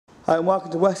Hi and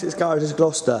welcome to Wessex Garages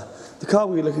Gloucester. The car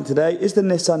we're looking at today is the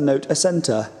Nissan Note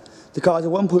Ascenta. The car has a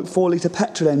 1.4 litre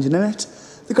petrol engine in it.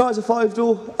 The car is a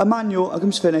 5-door, a manual, and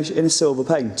comes finished in a silver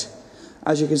paint.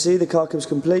 As you can see, the car comes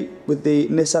complete with the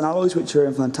Nissan alloys, which are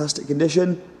in fantastic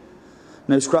condition.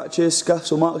 No scratches,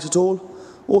 scuffs or marks at all.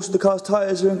 Also, the car's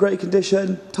tyres are in great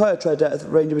condition. Tyre tread depth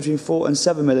ranging between 4 and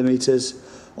 7 millimetres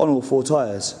on all 4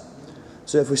 tyres.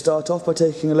 So if we start off by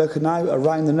taking a look now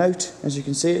around the Note, as you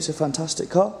can see, it's a fantastic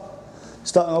car.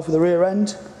 Starting off with the rear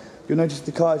end, you'll notice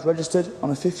the car is registered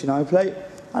on a 59 plate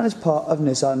and is part of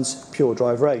Nissan's Pure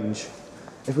Drive range.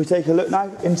 If we take a look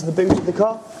now into the boot of the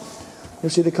car, you'll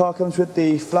see the car comes with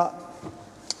the flat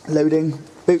loading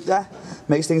boot there.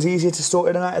 Makes things easier to store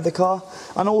in and out of the car,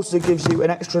 and also gives you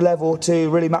an extra level to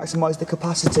really maximise the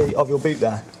capacity of your boot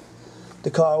there.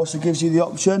 The car also gives you the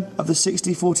option of the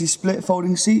 60-40 split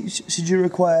folding seats should you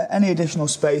require any additional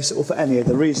space or for any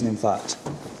other reason in fact.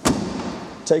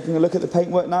 Taking a look at the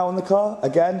paintwork now on the car,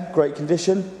 again, great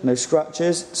condition, no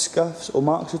scratches, scuffs or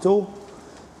marks at all.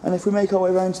 And if we make our way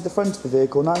around to the front of the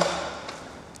vehicle now,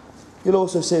 you'll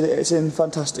also see that it's in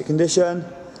fantastic condition,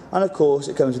 and of course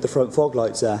it comes with the front fog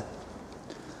lights there.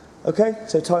 Okay,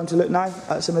 so time to look now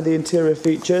at some of the interior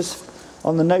features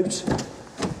on the Note.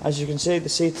 As you can see, the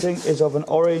seating is of an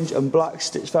orange and black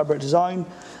stitched fabric design,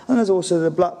 and there's also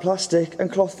the black plastic and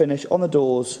cloth finish on the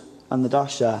doors and the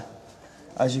dash there.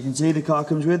 As you can see, the car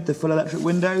comes with the full electric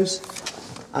windows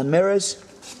and mirrors.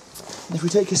 And if we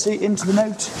take a seat into the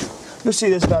Note, you'll see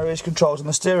there's various controls on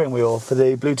the steering wheel for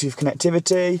the Bluetooth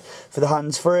connectivity, for the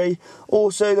hands-free,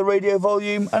 also the radio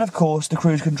volume, and of course the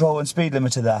cruise control and speed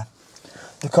limiter there.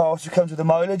 The car also comes with a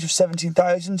mileage of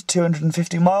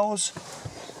 17,250 miles,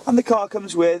 and the car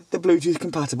comes with the Bluetooth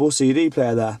compatible CD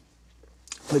player there,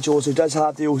 which also does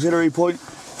have the auxiliary point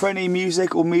for any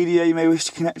music or media you may wish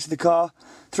to connect to the car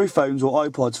through phones or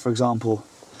iPods, for example.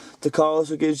 The car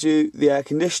also gives you the air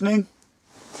conditioning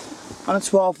and a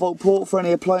 12-volt port for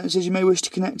any appliances you may wish to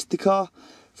connect to the car,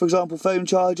 for example phone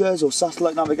chargers or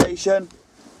satellite navigation.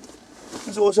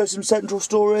 There's also some central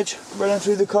storage running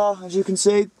through the car, as you can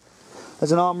see.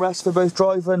 There's an armrest for both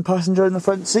driver and passenger in the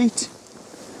front seat.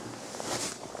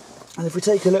 And if we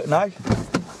take a look now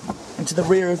into the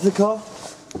rear of the car,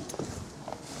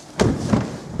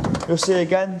 you'll see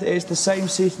again that it's the same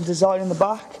seating design in the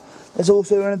back. There's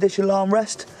also an additional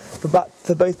armrest for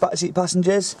both backseat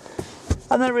passengers,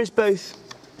 and there is both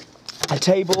a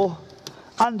table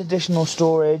and additional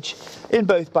storage in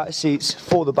both back seats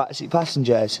for the backseat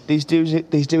passengers. These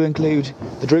do include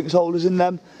the drinks holders in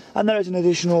them, and there is an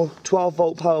additional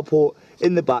 12-volt power port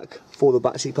in the back for the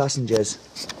backseat passengers.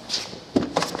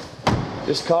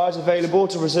 This car is available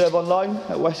to reserve online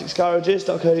at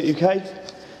wessexgarages.co.uk.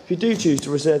 If you do choose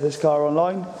to reserve this car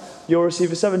online, you'll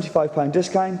receive a £75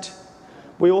 discount.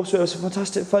 We also have some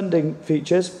fantastic funding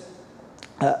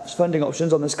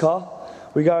options on this car.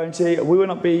 We guarantee we will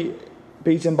not be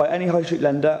beaten by any high street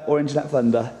lender or internet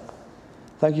funder.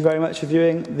 Thank you very much for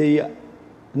viewing the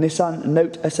Nissan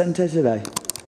Note Ascenta today.